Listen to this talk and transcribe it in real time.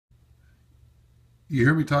You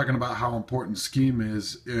hear me talking about how important scheme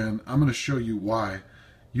is, and I'm going to show you why.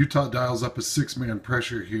 Utah dials up a six-man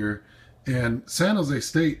pressure here, and San Jose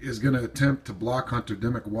State is going to attempt to block Hunter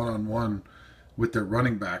Dimick one-on-one with their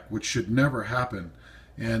running back, which should never happen.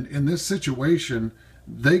 And in this situation,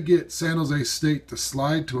 they get San Jose State to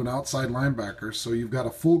slide to an outside linebacker, so you've got a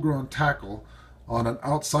full-grown tackle on an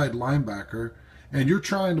outside linebacker, and you're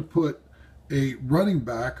trying to put a running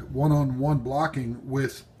back one-on-one blocking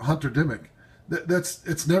with Hunter Dimick.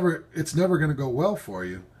 It's never going to go well for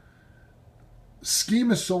you. Scheme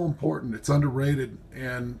is so important. It's underrated,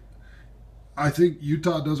 and I think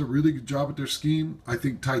Utah does a really good job with their scheme. I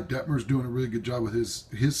think Ty Detmer's doing a really good job with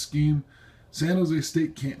his scheme. San Jose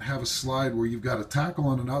State can't have a slide where you've got a tackle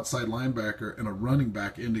on an outside linebacker and a running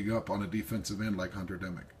back ending up on a defensive end like Hunter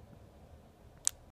Dimick.